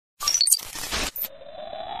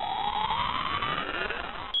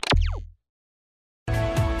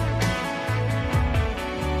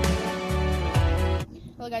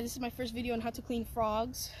guys, this is my first video on how to clean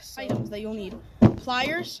frogs. Items that you'll need: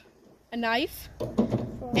 pliers, a knife,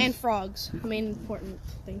 and frogs. The main important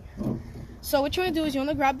thing. So what you want to do is you want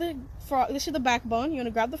to grab the frog. This is the backbone. You want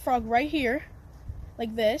to grab the frog right here,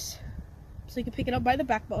 like this, so you can pick it up by the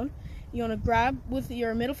backbone. You want to grab with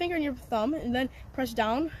your middle finger and your thumb, and then press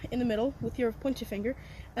down in the middle with your pointer finger,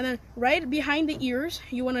 and then right behind the ears,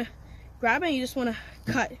 you want to grab it and you just want to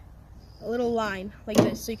cut a little line like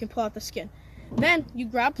this so you can pull out the skin. Then you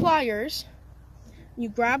grab pliers, you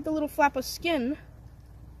grab the little flap of skin,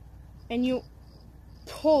 and you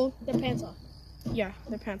pull their pants off. Yeah,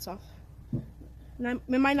 their pants off. And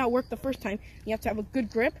it might not work the first time. You have to have a good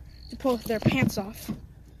grip to pull their pants off,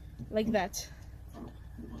 like that.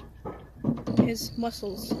 His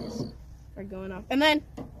muscles are going off, and then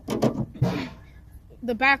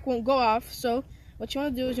the back won't go off. So what you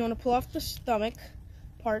want to do is you want to pull off the stomach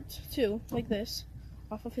part too, like this,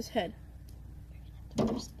 off of his head.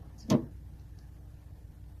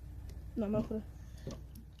 No, I'm not gonna.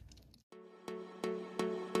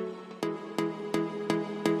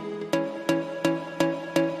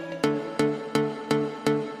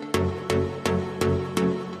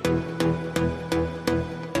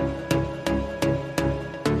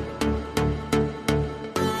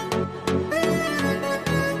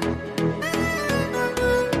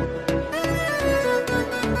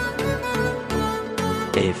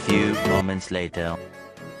 A few moments later.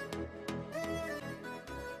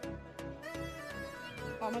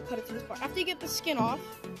 I'm gonna cut it to this part. After you get the skin off,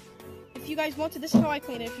 if you guys want to, this is how I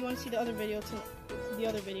clean it. If you want to see the other video,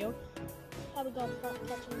 How we go frog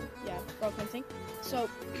catching. Yeah, frog hunting. So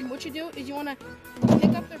what you do is you want to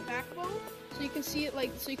pick up their backbone so you can see it,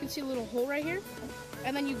 like, so you can see a little hole right here,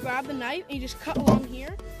 and then you grab the knife and you just cut along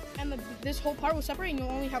here, and this whole part will separate, and you'll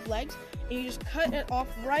only have legs, and you just cut it off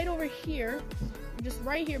right over here. Just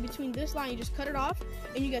right here between this line, you just cut it off,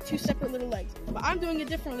 and you get two separate little legs. But I'm doing it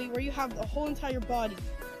differently, where you have the whole entire body.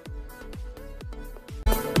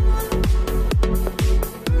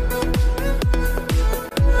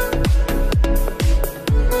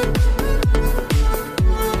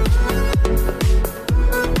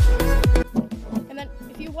 And then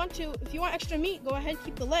if you want extra meat, go ahead,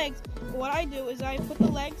 keep the legs. But what I do is I put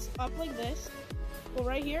the legs up like this, go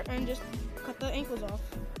right here, and just cut the ankles off.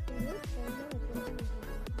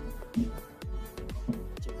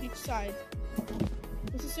 To each side.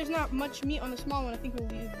 And since there's not much meat on the small one, I think we'll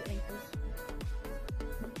leave the ankles.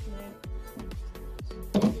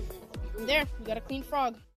 Yeah. There, you got a clean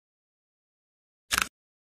frog.